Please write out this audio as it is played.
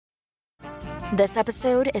This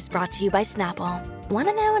episode is brought to you by Snapple. Want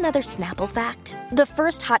to know another Snapple fact? The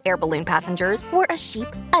first hot air balloon passengers were a sheep,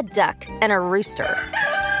 a duck, and a rooster.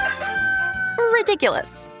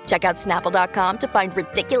 Ridiculous. Check out Snapple.com to find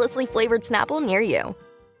ridiculously flavored Snapple near you.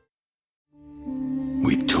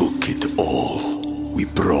 We took it all. We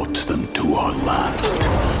brought them to our land.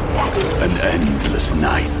 An endless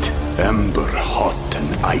night, ember hot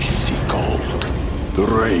and icy cold. The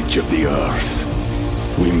rage of the earth.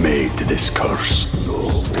 We made this curse.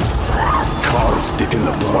 Carved it in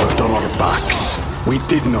the blood on our backs. We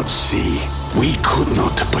did not see. We could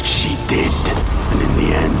not, but she did. And in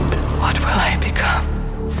the end, what will I become?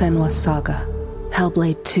 Senua's Saga.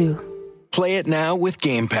 Hellblade 2. Play it now with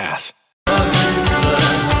Game Pass.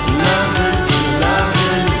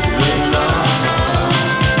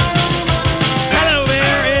 Hello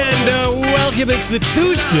there, and welcome. It's the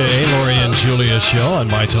Tuesday Lori and Julia show on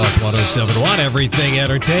My Talk 107.1 Everything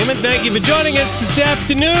Entertainment. Thank you for joining us this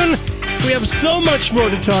afternoon. We have so much more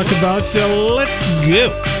to talk about, so let's go.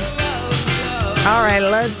 All right,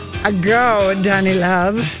 let's go, Donnie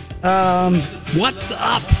Love. What's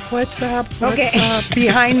up? What's up?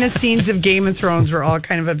 Behind the scenes of Game of Thrones, we're all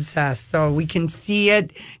kind of obsessed. So we can see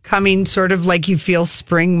it coming, sort of like you feel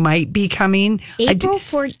spring might be coming. April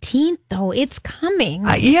 14th, though, it's coming.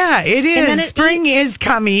 Yeah, it is. Spring is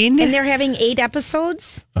coming. And they're having 8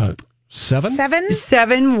 episodes. 7?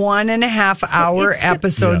 7 1.5 hour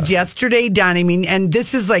episodes yesterday, Don. I mean, and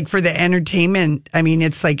this is like for the entertainment. I mean,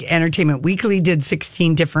 it's like Entertainment Weekly did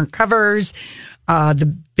 16 different covers.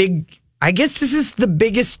 I guess this is the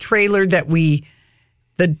biggest trailer the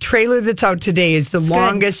trailer that's out today is the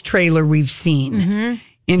longest trailer we've seen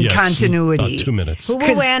in continuity. About 2 minutes. Who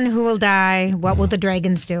will win? Who will die? What will the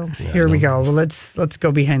dragons do? Here we go. Well, let's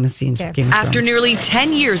go behind the scenes with Game of Thrones. After nearly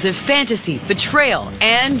 10 years of fantasy, betrayal,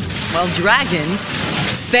 and, well, dragons,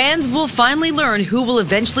 fans will finally learn who will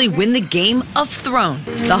eventually win the Game of Thrones.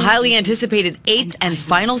 The highly anticipated 8th and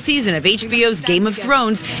final season of HBO's Game of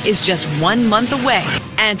Thrones is just 1 month away.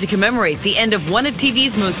 And to commemorate the end of one of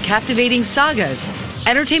TV's most captivating sagas,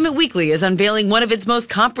 Entertainment Weekly is unveiling one of its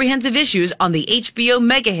most comprehensive issues on the HBO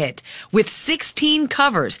mega hit, with 16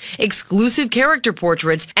 covers, exclusive character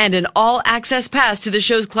portraits, and an all-access pass to the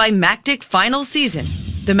show's climactic final season.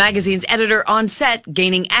 The magazine's editor on set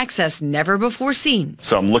gaining access never before seen.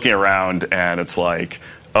 So I'm looking around and it's like,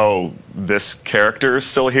 oh, this character is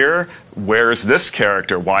still here? Where's this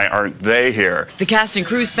character? Why aren't they here? The cast and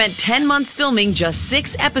crew spent 10 months filming just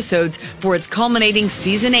 6 episodes for its culminating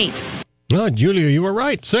season 8. Oh, Julia, you were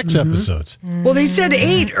right. 6 episodes. Well, they said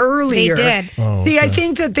 8 earlier. They did. Oh, See, I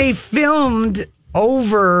think that they filmed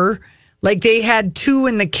over, like they had 2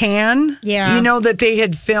 in the can. Yeah. You know, that they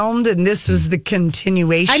had filmed, and this was the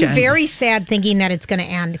continuation. I'm very sad thinking that it's going to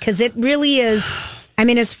end because it really is. I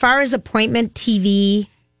mean, as far as appointment TV,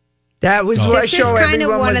 that was what this show is kind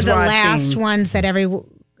everyone of one was of the watching. last ones that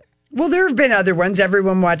Well, there have been other ones.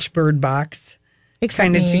 Everyone watched Bird Box. Except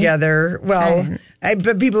kind of me. together. Well,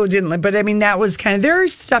 but people didn't. But I mean, that was kind of,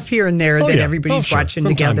 there's stuff here and there that everybody's watching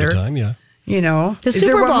From together. Time to time, You know, the is Super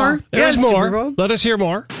there Bowl. one more? There's Yeah, more. Super Bowl. Let us hear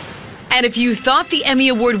more. And if you thought the Emmy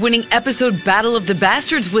Award-winning episode Battle of the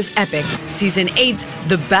Bastards was epic, Season 8's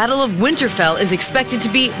The Battle of Winterfell is expected to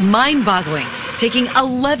be mind-boggling, taking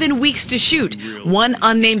 11 weeks to shoot, one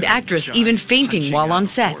unnamed actress even fainting while on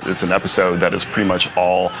set. It's an episode that is pretty much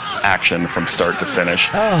all action from start to finish.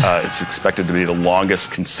 It's expected to be the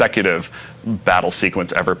longest consecutive battle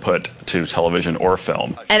sequence ever put to television or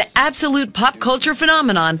film. An absolute pop culture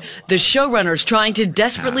phenomenon, the showrunners trying to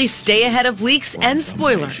desperately stay ahead of leaks and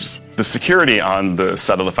spoilers. The security on the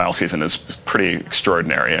set of the final season is pretty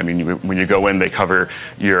extraordinary. I mean, when you go in, they cover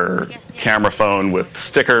your camera phone with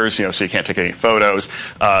stickers, so you can't take any photos.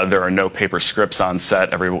 There are no paper scripts on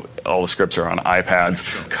set. All the scripts are on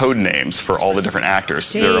iPads. Code names for all the different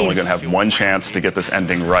actors. Jeez. They're only going to have one chance to get this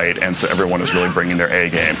ending right, and so everyone is really bringing their A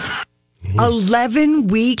game. 11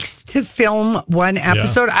 weeks to film one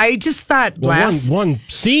episode. Yeah. I just thought one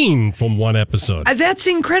scene from one episode. That's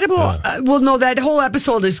incredible. Well, no, that whole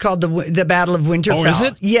episode is called the Battle of Winterfell. Oh, is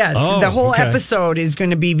it? Yes, the whole episode is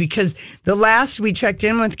going to be, because the last we checked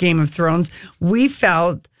in with Game of Thrones, we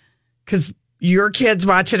felt, because your kids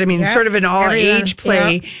watch it, I mean, sort of an all-age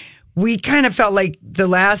play. Yeah. We kind of felt like the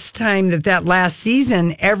last time that last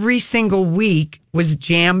season, every single week was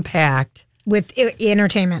jam-packed. With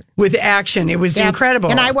entertainment. With action. It was incredible.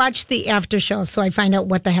 And I watched the after show, so I find out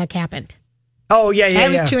what the heck happened. Oh, yeah. I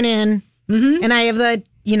always tune in, and I have the,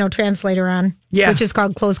 translator on, which is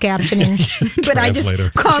called closed captioning. But I just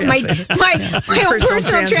call my own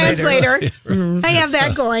personal translator. I have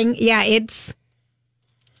that going. Yeah, it's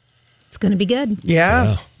going to be good.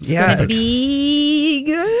 Yeah. It's going to be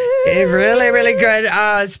good. Really, really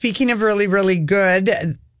good. Speaking of really, really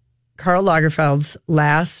good, Karl Lagerfeld's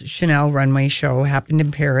last Chanel runway show happened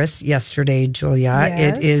in Paris yesterday, Julia.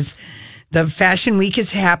 Yes. It is, the Fashion Week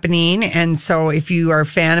is happening. And so if you are a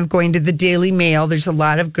fan of going to the Daily Mail, there's a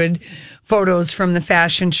lot of good photos from the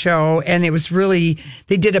fashion show. And it was really,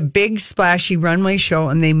 they did a big splashy runway show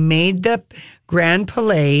and they made the Grand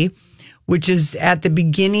Palais, which is at the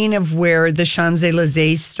beginning of where the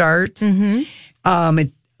Champs-Élysées starts. Mm-hmm.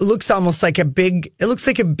 It looks almost like a big,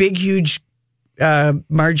 huge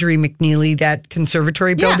Marjorie McNeely, that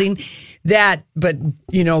conservatory building. That, but,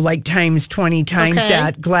 like times 20 times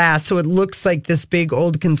that glass. So it looks like this big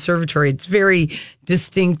old conservatory. It's very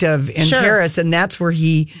distinctive in Paris. And that's where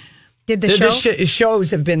he did the show. The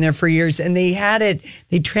shows have been there for years. And they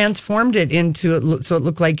transformed it into, so it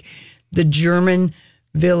looked like the German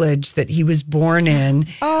village that he was born in.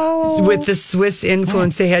 Oh. With the Swiss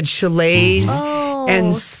influence. They had chalets.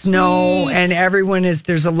 And snow, and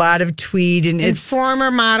there's a lot of tweed, and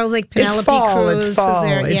former models like Penelope Cruz. It's fall.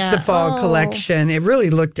 It's the fall collection. It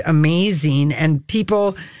really looked amazing, and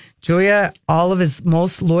people, Julia, all of his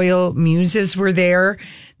most loyal muses were there.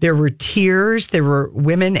 There were tears. There were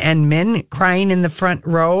women and men crying in the front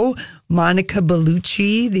row. Monica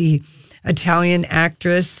Bellucci, the Italian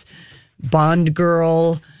actress, Bond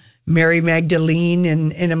girl. Mary Magdalene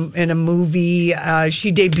in a movie.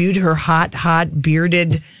 She debuted her hot,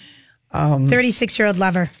 bearded 36-year-old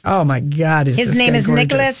lover. Oh my God! His name is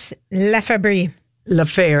Nicolas Lefebvre.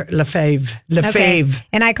 Lefebvre. Okay.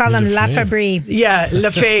 And I call him Lefebvre. Yeah,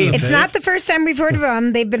 Lefebvre. It's not the first time we've heard of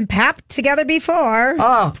him. They've been papped together before.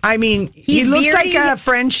 Oh, I mean, he looks like a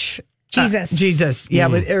French Jesus. Jesus, yeah,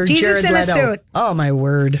 or Jesus Jared in Leto. a suit. Oh my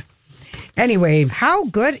word. Anyway, how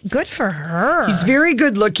good for her. He's very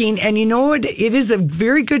good looking, and you know what? It is a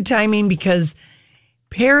very good timing because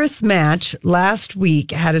Paris Match last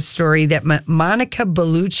week had a story that Monica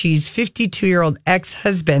Bellucci's 52-year-old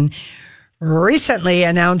ex-husband recently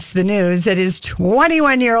announced the news that his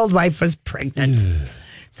 21-year-old wife was pregnant.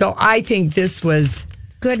 So I think this was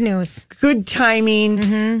good news. Good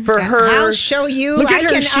timing for her. I'll show you. I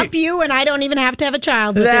can up you, and I don't even have to have a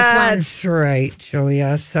child with this one. That's right,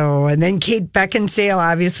 Julia. So, and then Kate Beckinsale,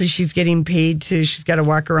 obviously she's getting paid she's got to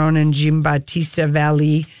walk around in Giambattista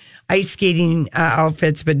Valli ice skating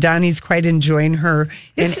outfits, but Donnie's quite enjoying her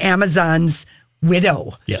in Amazon's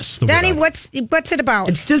Widow. Yes, Donnie, Widow. what's it about?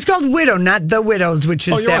 It's just called Widow, not The Widows, which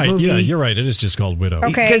is that movie. Yeah, you're right. It is just called Widow.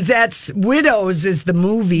 Okay. Because that's Widows is the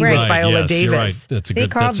movie with Viola Davis. You're right. They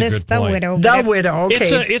call this The Widow. The Widow,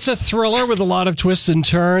 okay. It's a thriller with a lot of twists and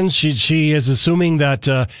turns. She is assuming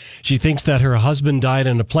that she thinks that her husband died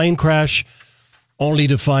in a plane crash, only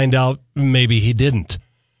to find out maybe he didn't.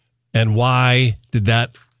 And why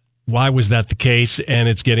was that the case? And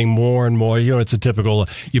it's getting more and more, it's a typical,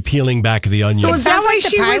 you're peeling back the onion. So is that why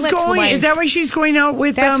she was going? Wife. Is that why she's going out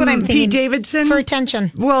with That's what I'm thinking. Pete Davidson? For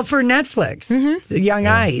attention. Well, for Netflix. Mm-hmm. Young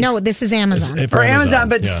Eyes. No, this is Amazon. Or Amazon,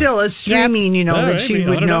 but still a streaming, that she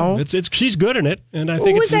would know. She's good in it. And I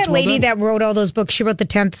think Who was that lady that wrote all those books? She wrote The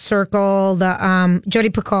 10th Circle, the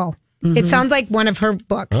Jodi Picoult. Mm-hmm. It sounds like one of her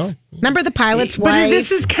books. Oh. Remember The Pilot's Wife? But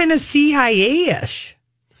this is kind of CIA-ish.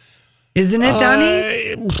 Isn't it,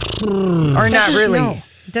 Donnie? Or not really? No,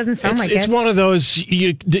 it doesn't sound like it. It's one of those,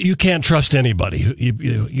 you can't trust anybody.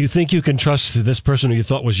 You think you can trust this person who you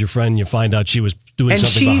thought was your friend, you find out she was doing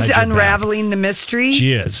something behind your back. And she's unraveling the mystery?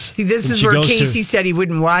 She is. See, this is where Casey said he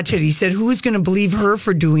wouldn't watch it. He said, who's going to believe her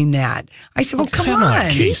for doing that? I said, well, come on.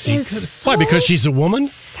 Casey. Why, because she's a woman?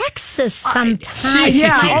 Sexist sometimes.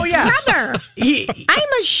 Yeah.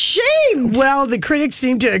 I'm ashamed. Well, the critics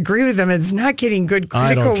seem to agree with him. It's not getting good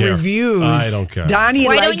critical reviews. I don't care. Donnie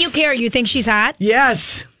Why don't you care? You think she's hot?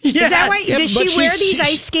 Yes. Is that why? Does she wear these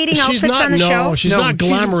ice skating outfits on the show? No, she's not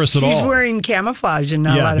glamorous at all. She's wearing camouflage and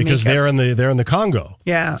not a lot of makeup. Because they're in the Congo.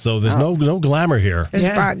 Yeah. So there's no glamour here. There's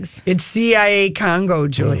bugs. It's CIA Congo,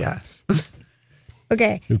 Julia.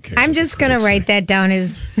 Okay. I'm just going to write that down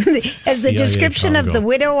as the description Congo. of The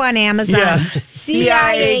Widow on Amazon. Yeah.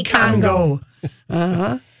 CIA Congo.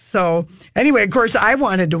 Uh-huh. So anyway, of course, I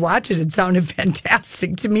wanted to watch it. It sounded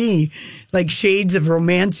fantastic to me, like shades of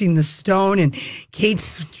Romancing the Stone, and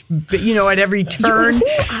Kate's, at every turn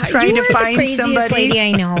trying to find the somebody. Lady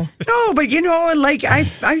I know. No, but I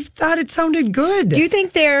thought it sounded good. Do you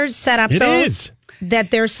think they're set up? It is.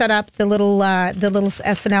 That they're set up the little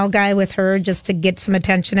SNL guy with her just to get some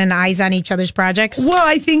attention and eyes on each other's projects. Well,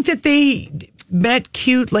 I think that met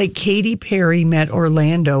cute, like Katy Perry met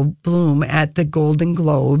Orlando Bloom at the Golden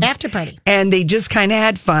Globes. After party. And they just kind of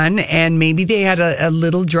had fun. And maybe they had a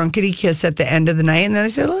little drunkety kiss at the end of the night. And then they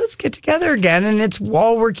said, let's get together again. And it's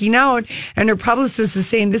all working out. And her publicist is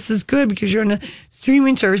saying, this is good because you're on a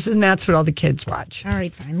streaming service. And that's what all the kids watch. All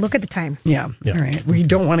right, fine. Look at the time. Yeah. All right. We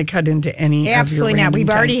don't want to cut into any. Absolutely not. We've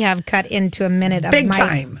already have cut into a minute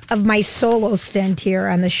of my solo stint here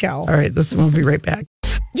on the show. All right. We'll be right back.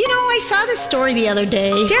 You know, I saw this story the other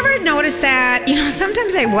day. Did you ever notice that? You know,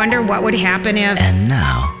 sometimes I wonder what would happen if... And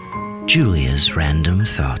now, Julia's random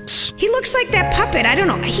thoughts. He looks like that puppet. I don't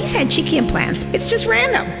know. He's had cheeky implants. It's just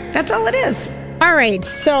random. That's all it is. All right,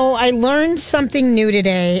 so I learned something new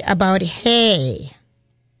today about hey.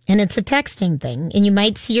 And it's a texting thing. And you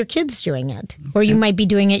might see your kids doing it. Okay. Or you might be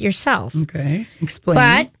doing it yourself. Okay, explain.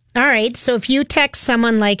 But... all right, so if you text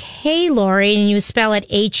someone like, hey, Lori, and you spell it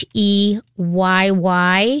Heyy,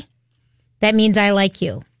 that means I like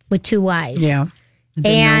you with 2 Ys. Yeah.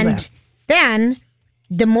 And then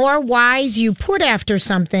the more Ys you put after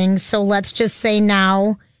something, so let's just say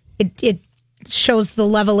now it shows the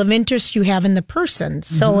level of interest you have in the person.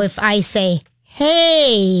 So if I say,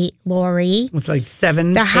 hey, Lori. It's like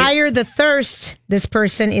 7. The higher the thirst this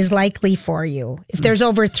person is likely for you. If there's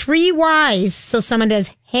over 3 Ys, so someone does,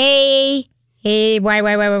 hey,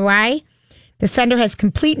 Y, the sender has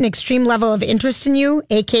complete and extreme level of interest in you,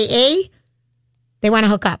 a.k.a. they want to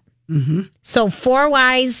hook up. Mm-hmm. So 4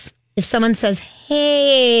 Ys, if someone says,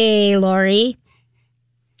 hey, Lori,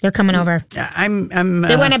 they're coming over. They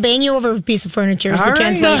want to bang you over a piece of furniture is the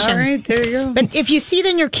translation. All right, there you go. But if you see it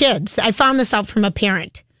in your kids, I found this out from a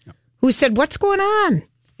parent who said, what's going on?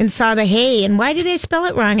 And saw the hey, and why did they spell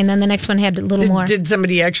it wrong? And then the next one had a little more. Did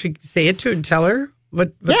somebody actually say it to her and tell her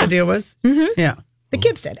what the deal was? Mm-hmm. Yeah. The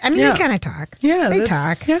kids did. I mean, they kind of talk. Yeah, they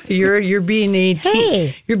talk. Yeah, you're being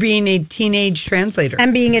a you're being a teenage translator.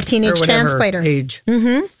 I'm being a teenage translator. Age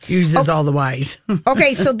uses all the Ys.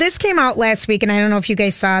 Okay, so this came out last week, and I don't know if you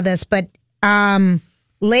guys saw this, but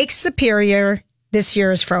Lake Superior this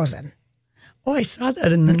year is frozen. Oh, I saw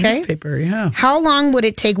that in the newspaper. Yeah. How long would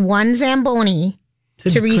it take one Zamboni to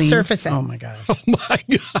resurface it? Oh my gosh. Oh my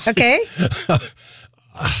god. Okay.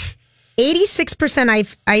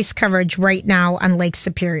 86% ice coverage right now on Lake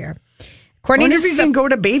Superior. I wonder if you can go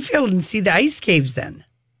to Bayfield and see the ice caves then.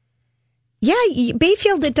 Yeah,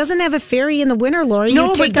 Bayfield, it doesn't have a ferry in the winter, Lori.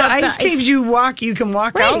 No, but the ice caves you can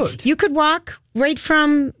walk out. You could walk right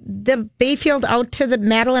from the Bayfield out to the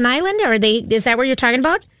Madeline Island. Is that what you're talking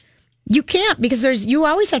about? You can't because you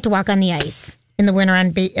always have to walk on the ice in the winter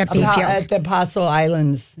at Bayfield. At the Apostle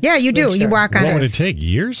Islands. Yeah, you do. Sure. You walk on it. What would it take?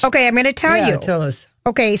 Years? Okay, I'm going to tell you. Tell us.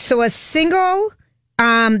 Okay, so a single,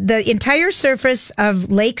 the entire surface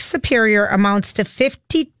of Lake Superior amounts to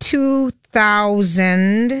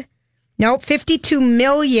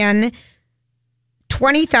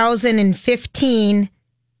 52,020,015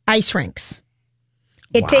 ice rinks.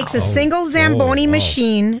 It takes a single Zamboni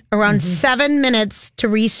machine around 7 minutes to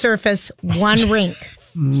resurface one rink.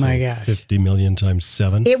 My gosh. 50 million times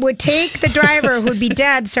 7. It would take the driver, who'd be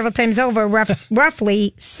dead several times over,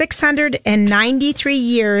 roughly 693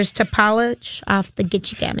 years to polish off the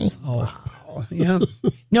Gitchigami. Oh, yeah.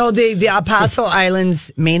 No, the Apostle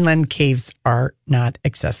Islands mainland caves are not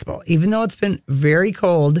accessible. Even though it's been very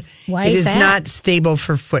cold, Why is that? Not stable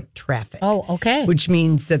for foot traffic. Oh, okay. Which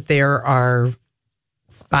means that there are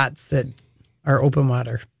spots that are open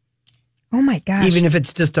water. Oh, my gosh. Even if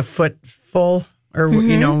it's just a foot full. Or,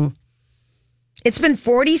 you know. It's been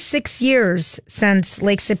 46 years since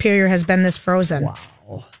Lake Superior has been this frozen.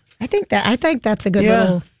 Wow. I think that's a good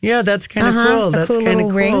little. Yeah, that's kind of cool. That's cool kind of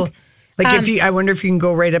cool. Ring. Like I wonder if you can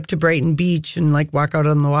go right up to Brighton Beach and like walk out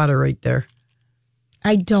on the water right there.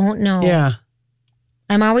 I don't know. Yeah.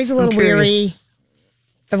 I'm always a little weary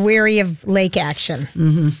of lake action,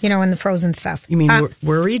 you know, and the frozen stuff. You mean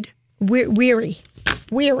worried? Weary.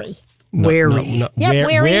 Wary. Yeah,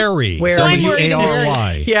 wary. So I'm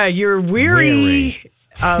W-A-R-Y. Yeah, you're weary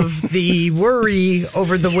of the worry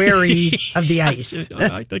over the wary of the ice.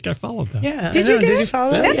 I think I followed that. Yeah. Did you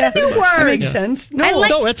follow that? That's a new word. That makes sense.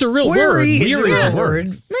 No, that's a real word. Weary is a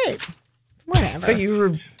word. Right. Whatever. But you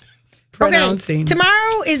were pronouncing. Okay.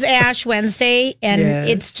 Tomorrow is Ash Wednesday, and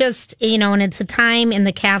it's just, you know, and it's a time in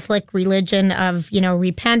the Catholic religion of, you know,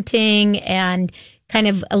 repenting and kind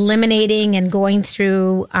of eliminating and going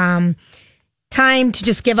through time to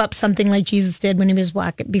just give up something like Jesus did when he was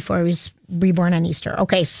before he was reborn on Easter.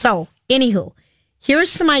 Okay, so anywho, here's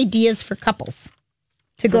some ideas for couples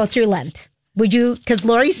to go through Lent. Would you? Because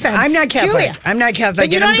Lori said I'm not Catholic. Julia, I'm not Catholic.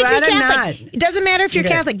 But you don't I'm glad I'm not. It doesn't matter if you're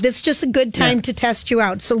Catholic. This is just a good time to test you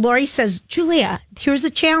out. So Lori says, Julia, here's the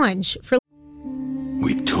challenge for.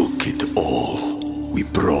 We took it all. We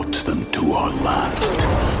brought them to our land.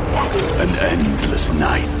 An endless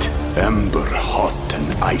night, ember hot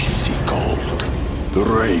and icy cold. The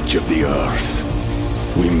rage of the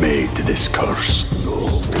earth. We made this curse.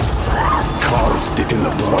 Carved it in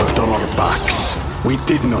the blood on our backs. We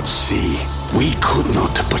did not see. We could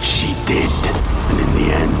not, but she did. And in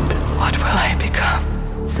the end, What will I become?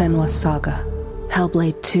 Senua's Saga.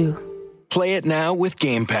 Hellblade 2. Play it now with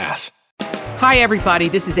Game Pass. Hi, everybody.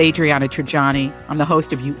 This is Adriana Trajani. I'm the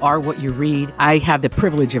host of You Are What You Read. I have the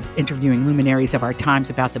privilege of interviewing luminaries of our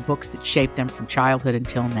times about the books that shaped them from childhood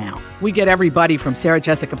until now. We get everybody from Sarah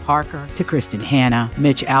Jessica Parker to Kristen Hanna,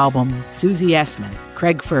 Mitch Albom, Susie Essman,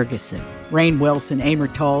 Craig Ferguson, Rainn Wilson, Amor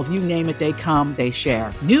Tolls, you name it, they come, they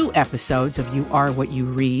share. New episodes of You Are What You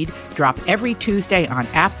Read drop every Tuesday on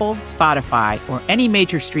Apple, Spotify, or any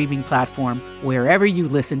major streaming platform wherever you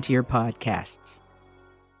listen to your podcasts.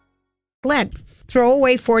 Glenn, throw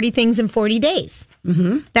away 40 things in 40 days.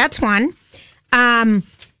 Mm-hmm. That's one.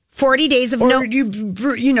 40 days of or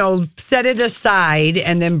you know, set it aside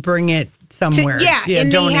and then bring it somewhere.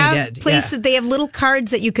 And donate they have it. places, they have little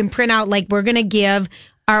cards that you can print out, like we're going to give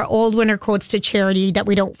our old winter coats to charity that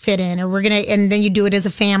we don't fit in, or we're going to, and then you do it as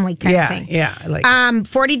a family kind of thing. Yeah, like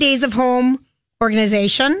 40 days of home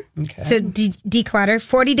organization to declutter,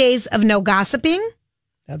 40 days of no gossiping.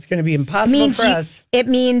 That's going to be impossible for us. It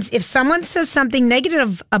means if someone says something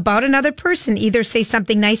negative about another person, either say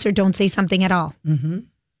something nice or don't say something at all. Mm-hmm.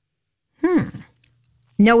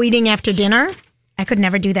 No eating after dinner. I could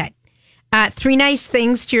never do that. 3 nice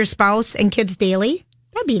things to your spouse and kids daily.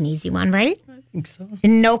 That'd be an easy one, right? I think so.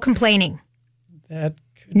 And no complaining. That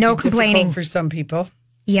could no be complaining difficult for some people.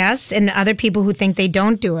 Yes, and other people who think they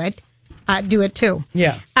don't do it too.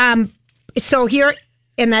 Yeah. So here,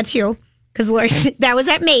 and that's you. Because Lori, that was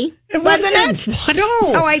at me. It wasn't. What? No.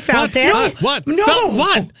 Oh, I felt it. What? No.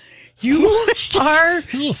 What? You are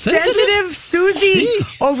sensitive, Susie,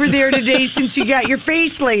 over there today since you got your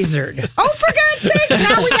face lasered. Oh, for God's sakes,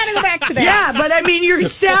 now we got to go back to that. Yeah, but I mean, you're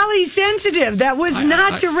Sally sensitive. That was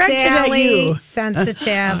not directed at you.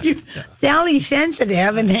 Sensitive. Sally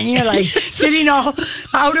sensitive, and then you're like sitting all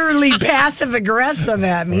outerly passive aggressive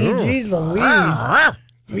at me. Jeez Louise.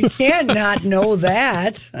 We can't not know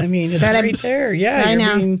that. I mean, it's right there. Yeah, I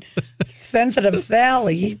know. Being sensitive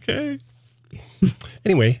Sally. Okay.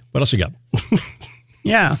 Anyway, what else you got?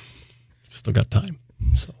 Yeah. Still got time.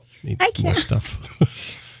 So need more stuff.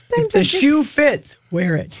 If the shoe fits,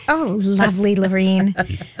 wear it. Oh, lovely, Lorene.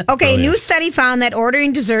 Okay, new study found that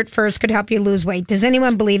ordering dessert first could help you lose weight. Does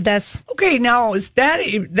anyone believe this? Okay, now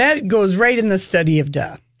that goes right in the study of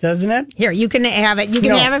death, doesn't it? Here, you can have it. You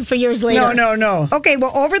can have it for years later. No. Okay,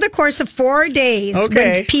 well, over the course of 4 days,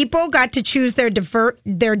 when people got to choose their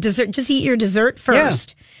dessert, just eat your dessert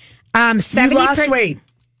first. 70 you lost weight.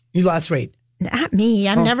 You lost weight. Not me.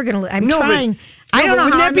 I'm never going to. I'm trying. I don't know.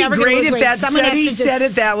 Wouldn't how that I'm be never great if lose that weight. study said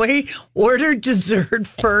it that way? Order dessert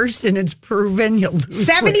first, and it's proven you'll lose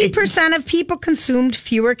 70% of people consumed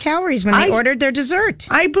fewer calories when they ordered their dessert.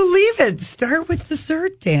 I believe it. Start with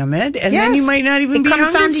dessert, damn it, and then you might not even be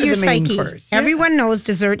hungry down to for your the main psyche. course. Yeah. Everyone knows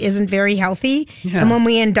dessert isn't very healthy, and when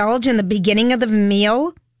we indulge in the beginning of the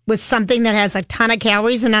meal with something that has a ton of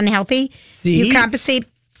calories and unhealthy, you compensate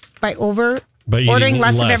by ordering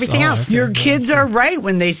less of everything else. Your kids are right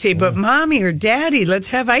when they say, but mommy or daddy, let's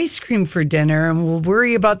have ice cream for dinner and we'll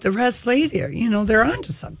worry about the rest later. You know, they're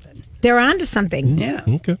onto something. Yeah.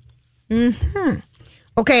 Okay. Mm-hmm.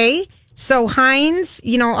 Okay. So Heinz,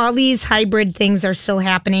 all these hybrid things are still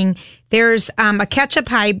happening. There's a ketchup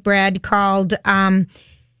hybrid called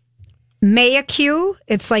Mayo-Q.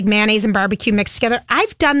 It's like mayonnaise and barbecue mixed together.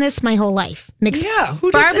 I've done this my whole life. Mixed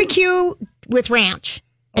barbecue with ranch.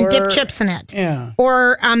 And dip chips in it. Yeah.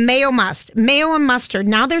 Or mayo and mustard.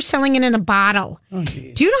 Now they're selling it in a bottle. Oh,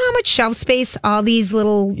 geez. Do you know how much shelf space all these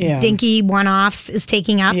little dinky one-offs is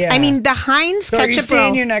taking up? Yeah. I mean, the Heinz ketchup are you saying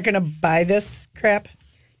roll, you're not going to buy this crap?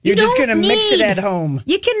 You're just going to mix it at home.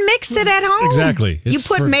 You can mix it at home. Exactly. You It's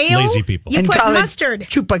put for mayo. lazy people. You And put call it mustard.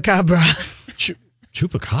 Chupacabra.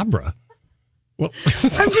 Chupacabra? Well,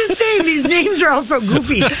 I'm just saying these names are all so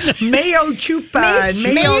goofy. Mayo Chupa, and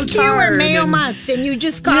Mayo Mayo-Q or Tard, Mayo and Must, and you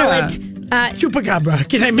just call it Chupacabra.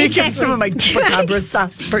 Can I make up some of my Chupacabra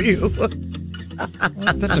sauce for you?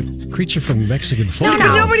 that's a creature from Mexican folk.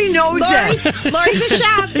 But nobody knows that. Lori's a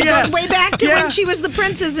chef. It goes way back to when she was the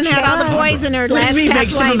princess and had all the boys in her Let last me make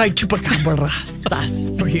past some of my life. Chupacabra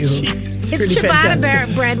sauce for you. It's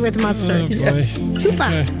ciabatta bread with mustard.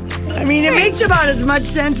 Chupa. I mean, it makes about as much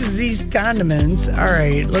sense as these condiments. All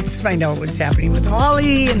right, let's find out what's happening with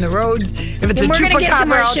Holly and the roads. If it's And a we're gonna get some Chupacabra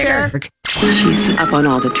more out there. sugar. She's up on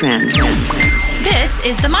all the trends. This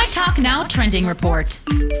is the My Talk Now Trending Report.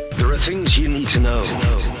 There are things you need to know.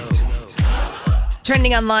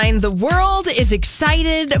 Trending online, the world is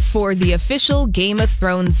excited for the official Game of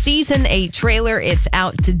Thrones Season 8 trailer. It's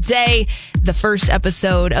out today. The first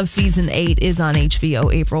episode of Season 8 is on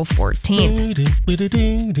HBO April 14th.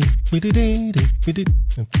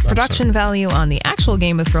 Production value on the actual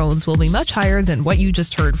Game of Thrones will be much higher than what you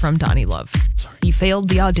just heard from Donnie Love. Sorry. He failed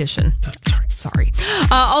the audition. Sorry.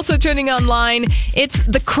 Also trending online, it's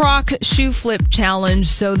the Croc Shoe Flip Challenge.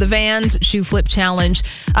 So the Vans Shoe Flip Challenge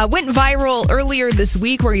went viral earlier this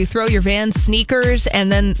week, where you throw your Vans sneakers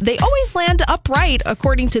and then they always land upright,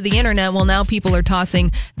 according to the internet. Well, now people are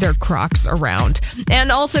tossing their Crocs around.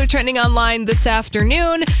 And also trending online this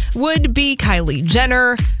afternoon would be Kylie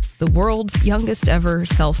Jenner, the world's youngest ever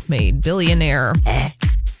self-made billionaire.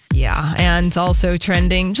 Yeah, and also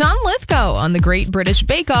trending, John Lithgow on the Great British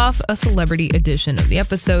Bake Off, a celebrity edition of the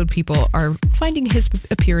episode. People are finding his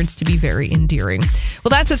appearance to be very endearing. Well,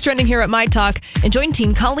 that's what's trending here at My Talk. And join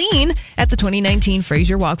Team Colleen at the 2019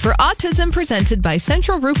 Fraser Walk for Autism, presented by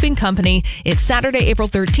Central Roofing Company. It's Saturday, April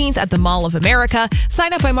 13th at the Mall of America.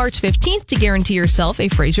 Sign up by March 15th to guarantee yourself a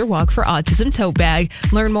Fraser Walk for Autism tote bag.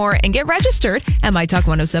 Learn more and get registered at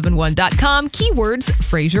mytalk1071.com. Keywords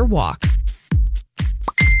Fraser Walk.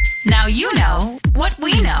 Now you know what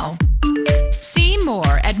we know. See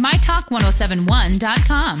more at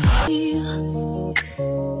mytalk1071.com.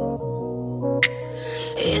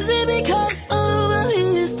 Is it because of a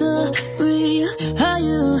history? How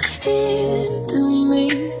you into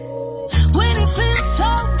me? When it feels so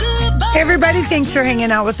good. Hey everybody, thanks for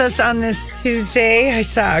hanging out with us on this Tuesday. I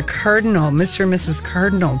saw a cardinal, Mr. and Mrs.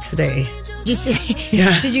 Cardinal today. Did you see?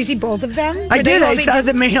 Yeah. Did you see both of them? I did. I saw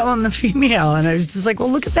the male and the female, and I was just like, "Well,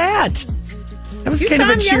 look at that." That was kind of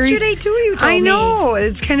a cheery. Yesterday too. You told me. I know.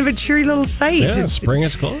 It's kind of a cheery little sight. Yeah, spring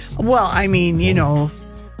is close. Well, I mean, you know,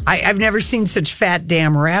 I've never seen such fat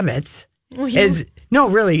damn rabbits. No,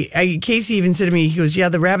 really. Casey even said to me, he goes, "Yeah,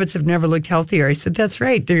 the rabbits have never looked healthier." I said, "That's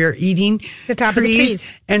right. They're eating the top of the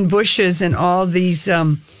trees and bushes and all these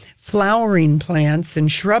flowering plants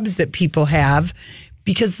and shrubs that people have."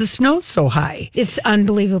 Because the snow's so high. It's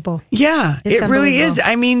unbelievable. Yeah, it really is.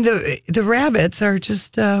 I mean, the rabbits are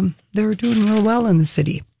just, they're doing real well in the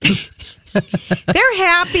city. They're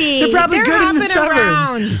happy. They're probably good in the suburbs.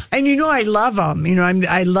 Around. And you know, I love them. You know,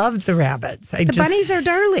 I love the rabbits. The bunnies are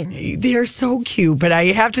darling. They're so cute. But I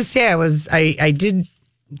have to say, I did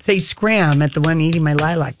say scram at the one eating my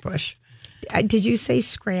lilac bush. Did you say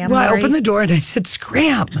scram? Well, I opened the door and I said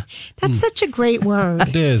scram. That's such a great word.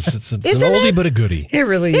 It is. It's an oldie but a goodie. It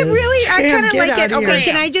really is. It really, I kind of like it. Okay, here.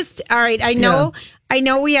 can I just, all right, I know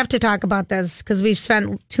we have to talk about this because we've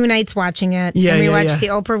spent 2 nights watching it. And we watched the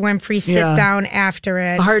Oprah Winfrey sit down after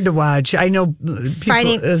it. Hard to watch. I know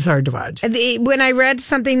it's hard to watch. When I read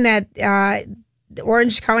something that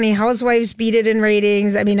Orange County Housewives beat it in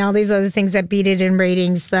ratings, I mean, all these other things that beat it in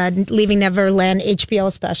ratings, the Leaving Neverland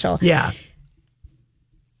HBO special. Yeah.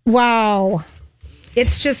 Wow.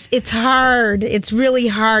 It's hard. It's really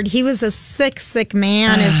hard. He was a sick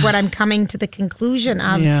man is what I'm coming to the conclusion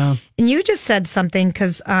of. Yeah. And you just said something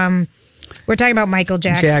because we're talking about Michael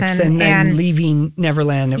Jackson. And Leaving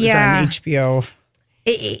Neverland. It was on HBO.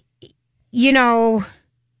 You know,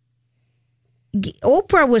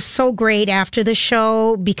 Oprah was so great after the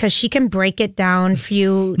show because she can break it down for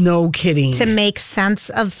you. No kidding. To make sense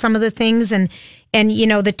of some of the things. And you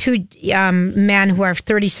know, the 2 men who are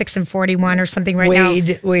 36 and 41 or something now.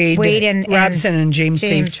 Wade and Robson and James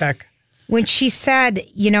Safechuck. When she said,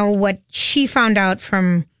 you know, what she found out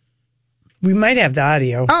from... We might have the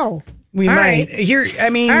audio. Oh, we all might. Right. Here, I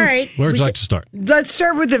mean... All right. Where would you like to start? Let's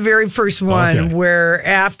start with the very first one, where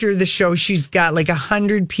after the show, she's got like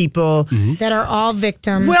 100 people that are all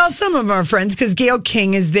victims. Well, some of them are friends because Gayle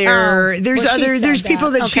King is there. There's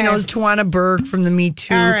people that she knows, Tawana Burke from the Me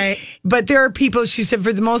Too. All right. But there are people, she said,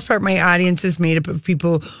 for the most part, my audience is made up of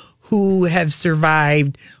people who have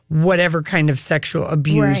survived whatever kind of sexual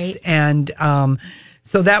abuse. Right. And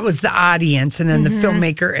so that was the audience, and then the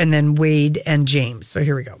filmmaker, and then Wade and James. So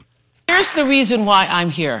here we go. Here's the reason why I'm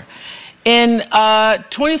here. In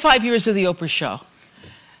 25 years of The Oprah Show,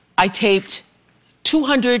 I taped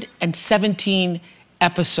 217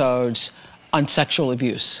 episodes on sexual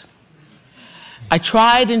abuse. I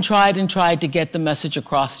tried to get the message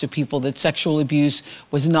across to people that sexual abuse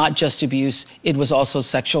was not just abuse, it was also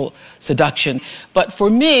sexual seduction. But for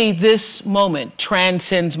me, this moment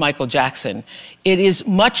transcends Michael Jackson. It is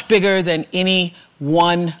much bigger than any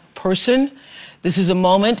one person. This is a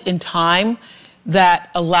moment in time that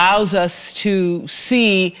allows us to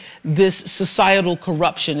see this societal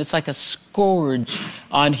corruption. It's like a scourge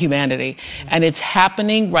on humanity. And it's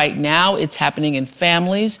happening right now. It's happening in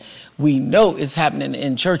families. We know it's happening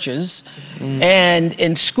in churches and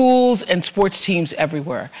in schools and sports teams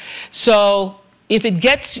everywhere. So if it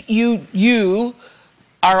gets you,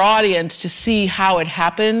 our audience, to see how it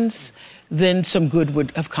happens, then some good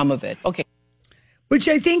would have come of it. Okay. Which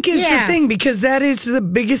I think is the thing, because that is the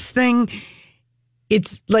biggest thing.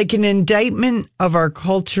 It's like an indictment of our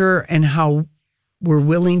culture and how we're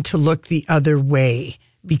willing to look the other way,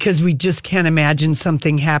 because we just can't imagine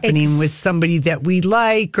something happening with somebody that we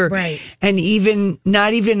like, or and even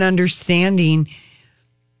not even understanding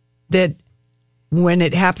that when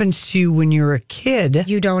it happens to you when you're a kid,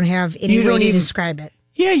 you don't have any way to describe it.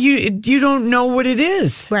 Yeah, you don't know what it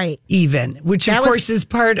is, right? Even, which of course is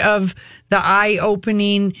part of the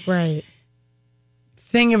eye-opening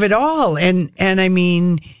thing of it all, and I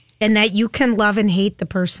mean, and that you can love and hate the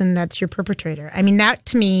person that's your perpetrator. I mean, that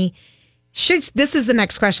to me, this is the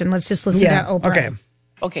next question. Let's just listen to Oprah.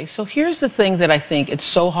 Okay. So here's the thing that I think it's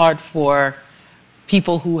so hard for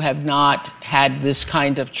people who have not had this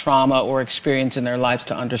kind of trauma or experience in their lives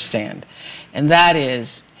to understand, and that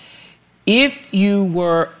is, if you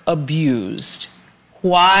were abused,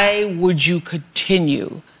 why would you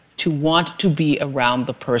continue to want to be around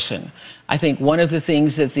the person? I think one of the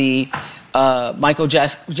things that the Michael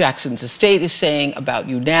Jackson's estate is saying about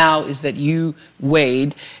you now is that you,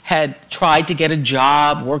 Wade, had tried to get a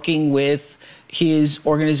job working with his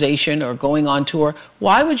organization or going on tour.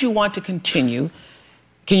 Why would you want to continue?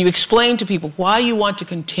 Can you explain to people why you want to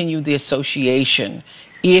continue the association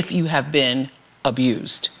if you have been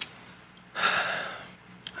abused?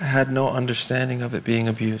 I had no understanding of it being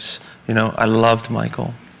abuse. You know, I loved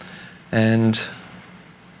Michael. And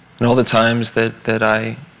all the times that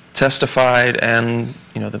I testified, and,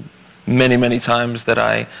 you know, the many, many times that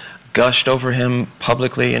I gushed over him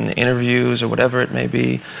publicly in interviews or whatever it may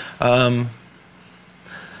be, that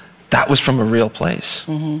was from a real place,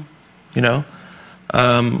 you know?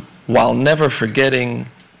 While never forgetting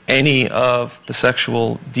any of the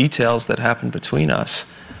sexual details that happened between us,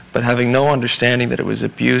 but having no understanding that it was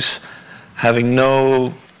abuse, having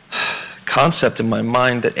no concept in my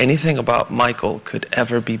mind that anything about Michael could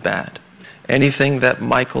ever be bad. Anything that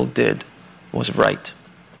Michael did was right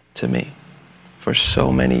to me for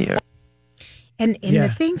so many years. And the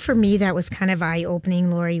thing for me that was kind of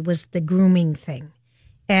eye-opening, Lori, was the grooming thing.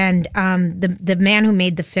 And the man who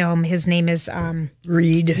made the film, his name is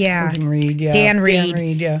Reed. Yeah, something Reed. Yeah, Dan Reed. Dan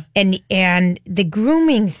Reed. Yeah, and the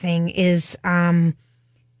grooming thing is,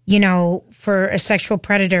 you know, for a sexual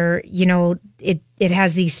predator, you know, it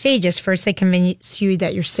has these stages. First, they convince you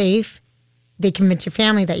that you're safe. They convince your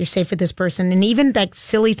family that you're safe with this person, and even that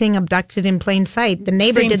silly thing, abducted in plain sight. The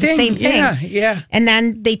neighbor did the same thing. Yeah. And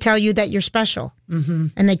then they tell you that you're special,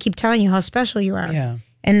 and they keep telling you how special you are. Yeah.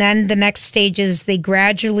 And then the next stage is they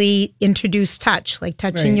gradually introduce touch, like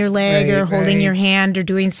touching your leg or holding your hand or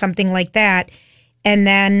doing something like that. And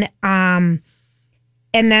then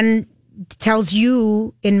tells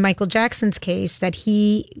you, in Michael Jackson's case, that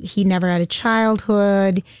he never had a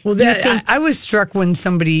childhood. Well, I was struck when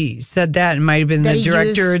somebody said that. It might have been the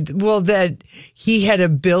director. That he had a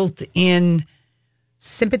built-in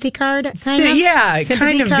sympathy card, kind of? Yeah,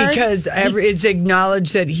 kind of, because it's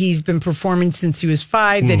acknowledged that he's been performing since he was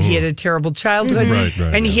 5, that he had a terrible childhood,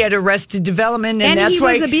 and he had Arrested Development, and that's he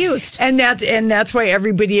why was abused. And that's why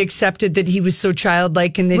everybody accepted that he was so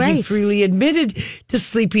childlike, and that he freely admitted to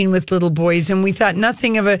sleeping with little boys, and we thought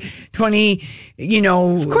nothing of a 20, you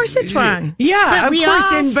know. Of course it's wrong. Yeah, of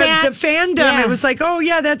course. But the fandom, it was like, oh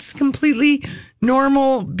yeah, that's completely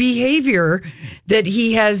normal behavior, that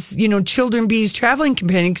he has, you know, children be his traveling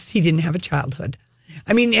companion because he didn't have a childhood.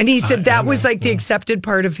 I mean, and he said that was like the accepted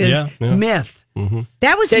part of his myth.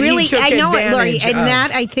 That was really, I know it, Lori, and that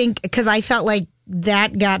I think, because I felt like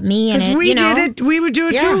that got me in it. We did it, we would do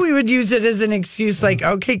it too. We would use it as an excuse, like,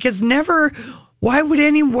 okay, because why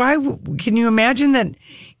can you imagine that?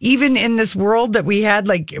 Even in this world that we had,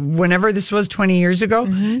 like whenever this was 20 years ago,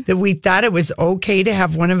 that we thought it was okay to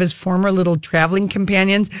have one of his former little traveling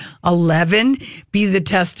companions, 11, be the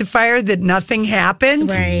testifier that nothing happened.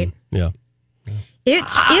 Right. Yeah.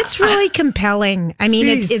 It's really compelling. I mean,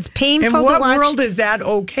 it's painful to watch. In what world is that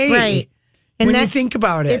okay? Right. And when you think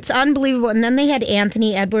about it. It's unbelievable. And then they had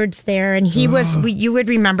Anthony Edwards there, and he was, you would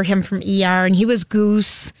remember him from ER, and he was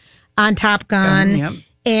Goose on Top Gun. Yep.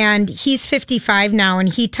 And he's 55 now, and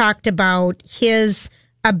he talked about his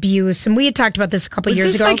abuse, and we had talked about this a couple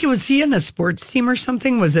years ago. Was he in a sports team or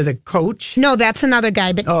something? Was it a coach? No, that's another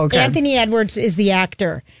guy. But okay. Anthony Edwards is the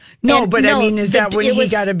actor. No, but I mean, is that when he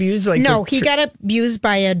got abused? He got abused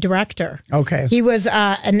by a director. Okay. He was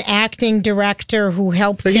an acting director who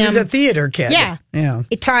helped him. So he was a theater kid. Yeah. Yeah.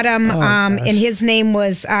 It taught him, and his name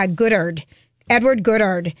was Goodard, Edward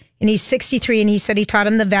Goodard, and he's 63, and he said he taught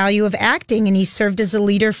him the value of acting, and he served as a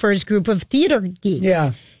leader for his group of theater geeks.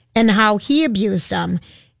 Yeah. And how he abused them.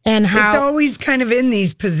 And how it's always kind of in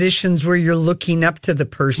these positions where you're looking up to the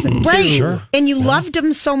person, right? Too. Sure. And you loved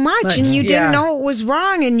him so much, and you didn't know it was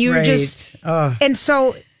wrong, and you were just. And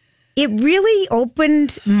so, it really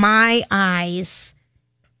opened my eyes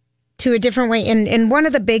to a different way. And one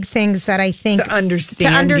of the big things that I think to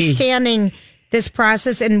understanding this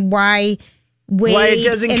process and why it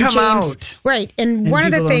doesn't come James, out, right? And one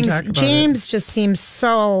of the things James just seems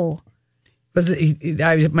so. Was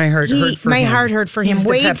it? My heart hurt for him. My heart hurt for him. He's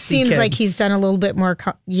Wade seems like he's done a little bit more,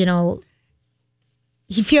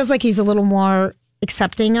 he feels like he's a little more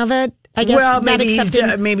accepting of it. I guess well,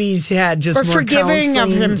 maybe he's had just or more forgiving of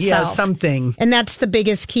counseling. himself. Yeah, something. And that's the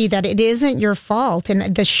biggest key, that it isn't your fault,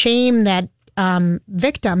 and the shame that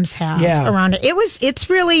victims have around it. It's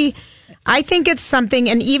really, I think it's something,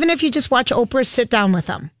 and even if you just watch Oprah sit down with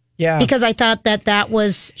them. Yeah. Because I thought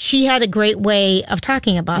she had a great way of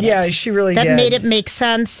talking about it. Yeah, she really did. That made it make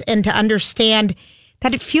sense and to understand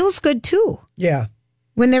that it feels good too. Yeah.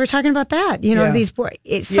 When they were talking about that, these boys.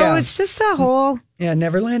 So it's just a whole. Yeah,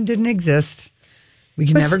 Neverland didn't exist. We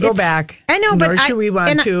can never go back. I know, nor should we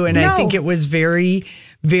want to. And I think it was very,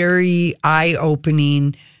 very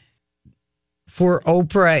eye-opening for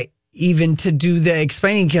Oprah even to do the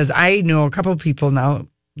explaining, because I know a couple of people now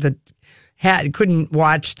that couldn't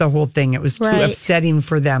watch the whole thing. It was too upsetting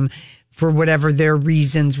for them for whatever their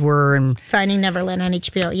reasons were. And Finding Neverland on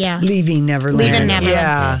HBO, yeah. Leaving Neverland.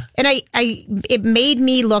 Yeah. And it made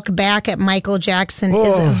me look back at Michael Jackson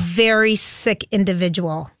as a very sick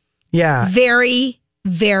individual. Yeah. Very,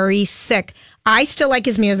 very sick. I still like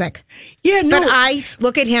his music. Yeah, no. But I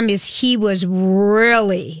look at him as he was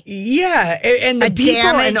really and the people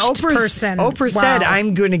and Oprah said,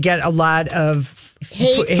 I'm going to get a lot of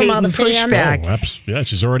hate from all the pushback. Yeah,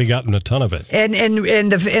 she's already gotten a ton of it. And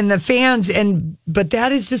the fans, but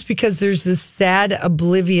that is just because there's this sad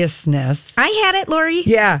obliviousness. I had it, Lori.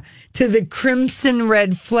 Yeah, to the crimson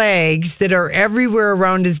red flags that are everywhere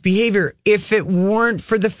around his behavior. If it weren't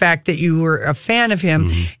for the fact that you were a fan of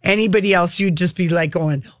him, anybody else, you'd just be like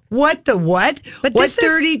going, what the what? But what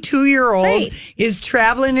 32-year-old is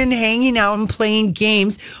traveling and hanging out and playing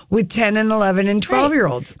games with 10 and 11 and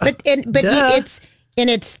 12-year-olds? It's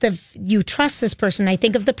you trust this person. I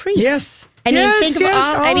think of the priest. Yes.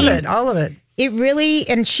 All of it. It really,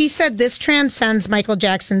 and she said this transcends Michael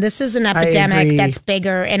Jackson. This is an epidemic that's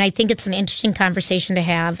bigger, and I think it's an interesting conversation to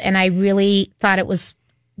have. And I really thought it was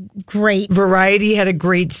great. Variety had a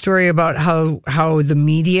great story about how the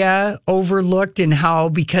media overlooked and how,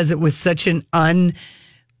 because it was such an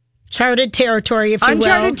uncharted territory, if you will.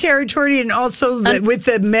 Uncharted territory, and also with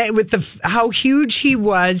the how huge he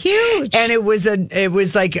was. Huge. And it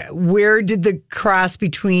was like, where did the cross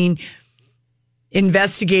between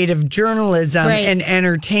investigative journalism and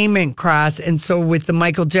entertainment cross? And so with the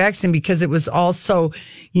Michael Jackson, because it was also,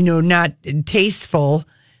 not tasteful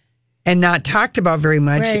and not talked about very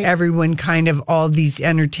much, everyone kind of, all these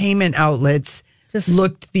entertainment outlets just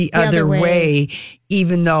looked the other way,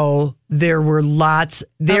 even though there were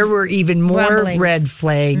even more red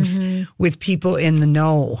flags with people in the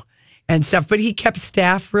know and stuff. But he kept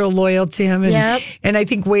staff real loyal to him. And I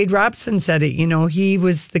think Wade Robson said it, he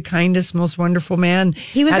was the kindest, most wonderful man.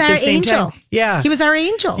 He was our angel. Yeah. He was our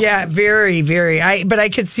angel. Yeah, very, very. But I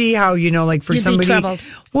could see how, like for You'd somebody. be troubled.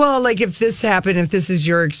 Well, like if this happened, if this is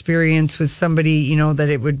your experience with somebody, that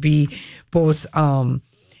it would be both, a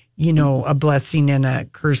blessing and a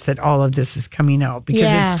curse that all of this is coming out,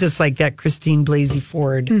 because it's just like that Christine Blasey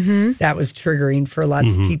Ford that was triggering for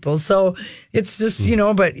lots of people. So it's just,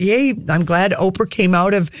 but yay, I'm glad Oprah came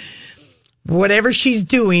out of whatever she's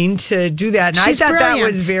doing to do that. And I thought that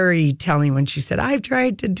was very telling when she said, I've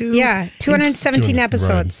tried to do 217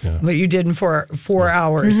 episodes. Right, what you did in 4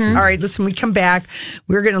 hours. All right, listen, we come back.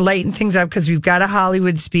 We're going to lighten things up because we've got a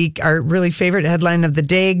Hollywood Speak, our really favorite headline of the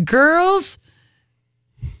day. Girl,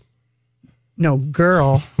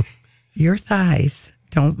 your thighs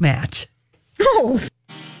don't match. Oh.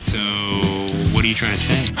 So, what are you trying to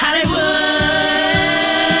say?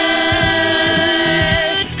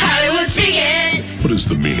 Hollywood speaking. What is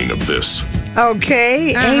the meaning of this? Okay,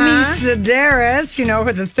 Amy Sedaris,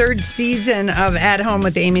 for the third season of At Home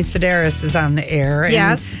with Amy Sedaris is on the air.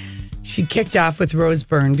 And she kicked off with Rose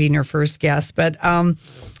Byrne being her first guest. But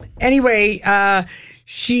anyway,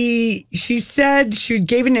 she said she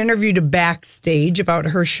gave an interview to Backstage about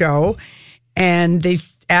her show, and they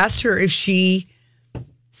asked her if she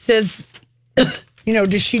says,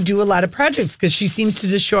 does she do a lot of projects? Because she seems to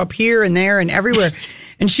just show up here and there and everywhere.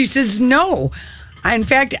 And she says, no. In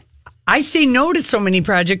fact, I say no to so many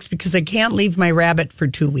projects because I can't leave my rabbit for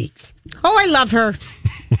 2 weeks. Oh, I love her.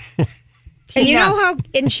 And you know how,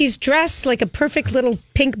 and she's dressed like a perfect little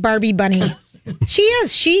pink Barbie bunny. She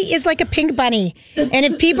is like a pink bunny. And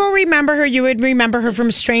if people remember her, you would remember her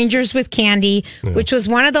from Strangers with Candy, which was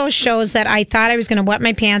one of those shows that I thought I was going to wet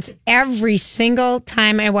my pants every single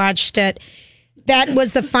time I watched it. That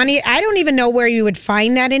was the funny. I don't even know where you would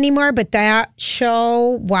find that anymore, but that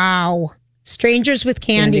show, wow. Strangers with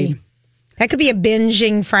Candy. That could be a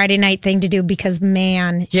binging Friday night thing to do because,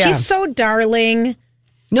 man, she's so darling.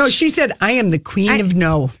 No, she said, I am the queen of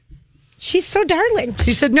no. She's so darling.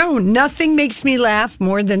 She said, no, nothing makes me laugh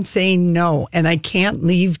more than saying no. And I can't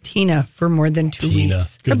leave Tina for more than 2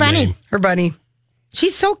 weeks. Her bunny. Her bunny.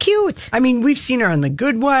 She's so cute. I mean, we've seen her on The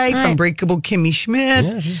Good Wife, Unbreakable Kimmy Schmidt.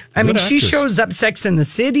 Yeah, she's a I mean, good she actress. shows up Sex in the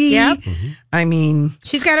City. Yep. I mean,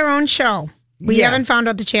 she's got her own show. We haven't found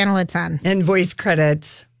out the channel it's on. And voice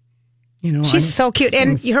credits. She's so cute.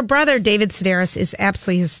 And her brother, David Sedaris, is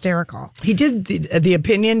absolutely hysterical. He did the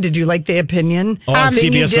opinion. Did you like the opinion? On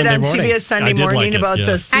thing he CBS did Sunday on morning. CBS Sunday I did morning like it, about yeah.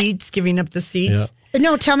 the seats, giving up the seats.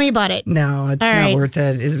 No, tell me about it. No, it's All not right. worth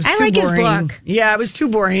it. It was I too like his boring. book. Yeah, it was too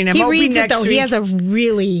boring. I'm He hoping reads it, next though. week. He has a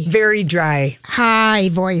really very dry, high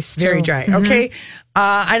voice, too. very dry. Mhm. Okay.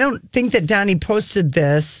 I don't think that Donnie posted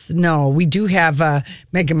this. No, we do have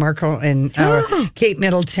Meghan Markle and Kate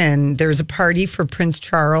Middleton. There's a party for Prince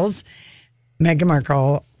Charles. Meghan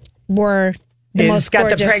Markle wore the most got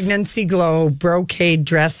gorgeous. the pregnancy glow brocade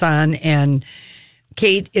dress on, and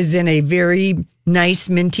Kate is in a very nice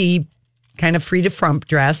minty kind of free to frump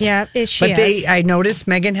dress. Yeah, she but is. I noticed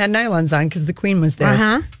Meghan had nylons on because the Queen was there.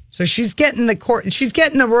 Uh-huh. So she's getting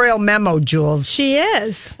the royal memo, Jules. She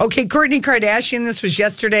is. Okay, Kourtney Kardashian, this was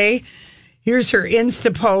yesterday. Here's her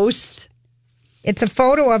Insta post. It's a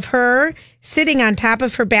photo of her sitting on top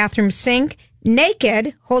of her bathroom sink,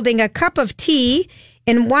 naked, holding a cup of tea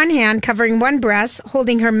in one hand, covering one breast,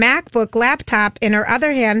 holding her MacBook laptop in her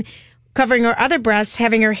other hand, covering her other breast,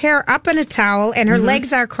 having her hair up in a towel, and her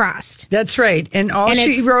legs are crossed. That's right. And all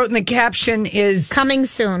she wrote in the caption is coming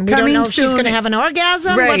soon. We don't know if she's going to have an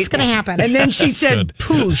orgasm. Right. What's going to happen? And then she said,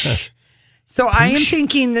 poosh. So I am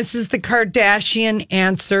thinking this is the Kardashian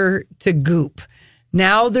answer to Goop.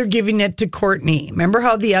 Now they're giving it to Kourtney. Remember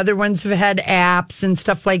how the other ones have had apps and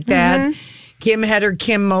stuff like that? Kim had her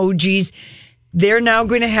Kim-mojis. They're now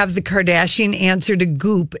going to have the Kardashian answer to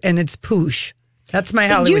Goop, and it's poosh. That's my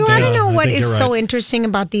Hollywood. You want to know I what think is you're so right. interesting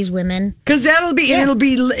about these women? Because it'll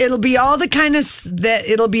be all the kind of that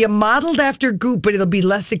it'll be modeled after Goop, but it'll be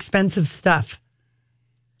less expensive stuff.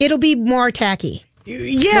 It'll be more tacky.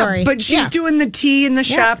 Yeah, Lori. but she's Yeah. doing the tea and the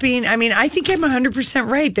shopping. I mean, I think I'm 100%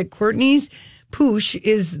 right that Kourtney's poosh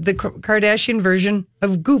is the Kardashian version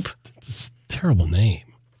of Goop. It's a terrible name.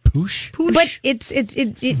 Poosh? But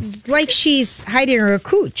it's like she's hiding her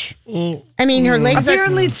cooch. I mean, her legs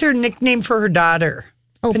Apparently, it's her nickname for her daughter,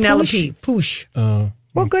 Penelope. Poosh.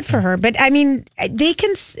 Well, good for her. But I mean, they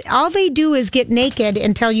can. All they do is get naked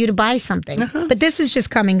and tell you to buy something. But this is just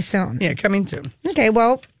coming soon. Yeah, coming soon. Okay,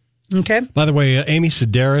 well. Okay. By the way, Amy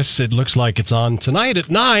Sedaris, it looks like it's on tonight at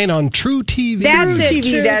 9 on True TV. That's True it.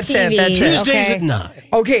 TV, True that's TV. it. That's it. Tuesdays Okay. at 9.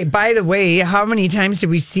 Okay, by the way, how many times did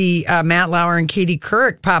we see Matt Lauer and Katie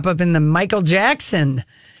Couric pop up in the Michael Jackson,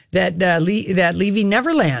 that Leaving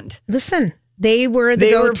Neverland? Listen, they were the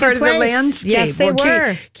They were go-to part of the place. landscape. Yes, they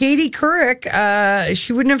were. Katie Couric,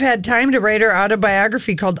 she wouldn't have had time to write her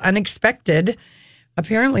autobiography called Unexpected,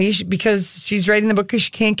 apparently, because she's writing the book because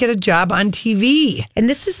she can't get a job on TV. And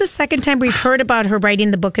this is the second time we've heard about her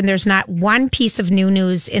writing the book, and there's not one piece of new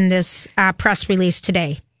news in this press release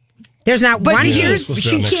today. There's not But one here's, piece.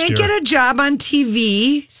 she can't get a job on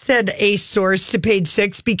TV, said a source to Page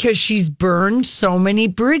Six, because she's burned so many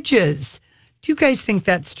bridges. Do you guys think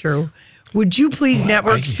that's true? Would you please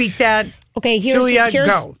network speak that? Okay, Julia,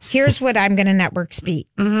 go. Here's what I'm going to network speak.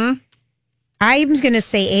 I'm going to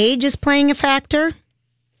say age is playing a factor.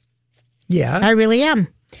 Yeah. I really am.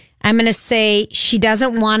 I'm going to say she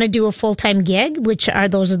doesn't want to do a full-time gig,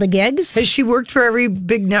 those are the gigs. Has she worked for every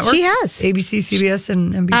big network? She has. ABC, CBS,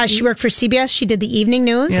 and NBC? She worked for CBS. She did the evening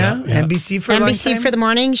news. Yeah. NBC for a long NBC time. for the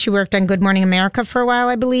morning. She worked on Good Morning America for a while,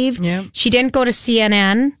 I believe. Yeah. She didn't go to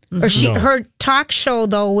CNN. Her talk show,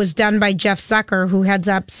 though, was done by Jeff Zucker, who heads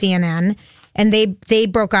up CNN. And they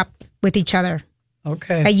broke up with each other.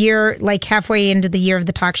 Okay. A year, like halfway into the year of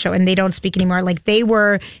the talk show, and they don't speak anymore. Like they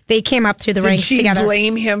came up through the ranks together. Did she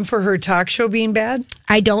blame him for her talk show being bad?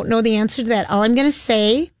 I don't know the answer to that. All I'm going to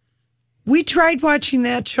say, we tried watching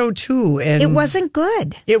that show too, and it wasn't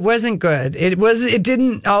good. It wasn't good. It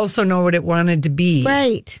didn't also know what it wanted to be,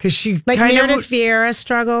 right? Because she like Meredith Vieira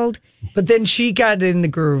struggled, but then she got in the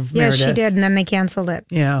groove. Yeah, Meredith. she did, and then they canceled it.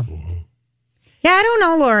 Yeah. Yeah, I don't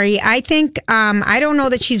know, Lori. I think, I don't know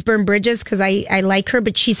that she's burned bridges because I like her,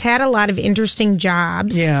 but she's had a lot of interesting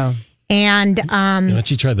jobs. Yeah. And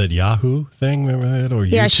she tried that Yahoo thing, remember that? Or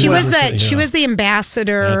yeah, YouTube she was the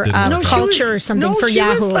ambassador of culture or something for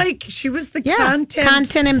Yahoo. She was the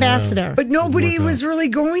content ambassador. But nobody was really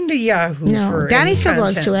going to Yahoo. No, Donnie still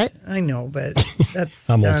goes to it. I know, but that's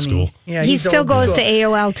I'm Donnie. old school. Yeah, he still goes to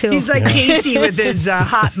AOL too. He's like Casey with his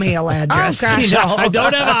Hotmail address. Oh gosh, you know? I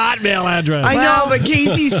don't have a Hotmail address. I know, but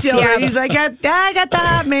Casey's still. He's like, I got the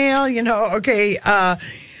Hotmail. You know, okay.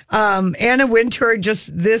 Anna Wintour, this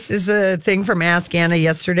is a thing from Ask Anna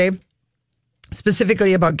yesterday,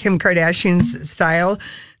 specifically about Kim Kardashian's style.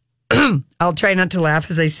 I'll try not to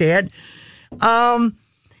laugh as I say it.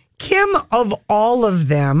 Kim, of all of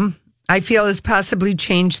them, I feel has possibly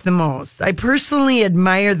changed the most. I personally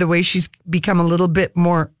admire the way she's become a little bit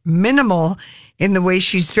more minimal in the way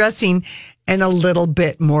she's dressing and a little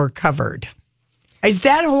bit more covered. Is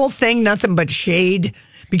that whole thing nothing but shade?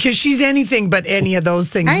 Because she's anything but any of those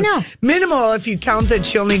things. I know. Minimal if you count that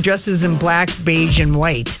she only dresses in black, beige, and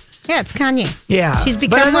white. Yeah, it's Kanye. Yeah. She's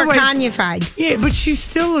become more Kanye-fied. Yeah, but she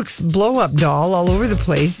still looks blow-up doll all over the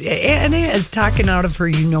place. Anna is talking out of her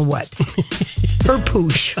you-know-what. Her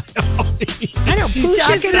poosh. I know. She's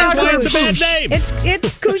Poosh is talking out of her It's a bad name.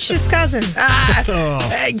 It's Poosh's cousin.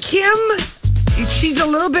 Kim, she's a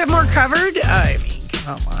little bit more covered. I mean,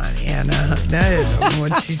 come on, Anna. I don't know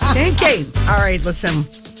what she's thinking. All right, listen.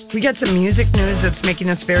 We got some music news that's making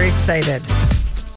us very excited.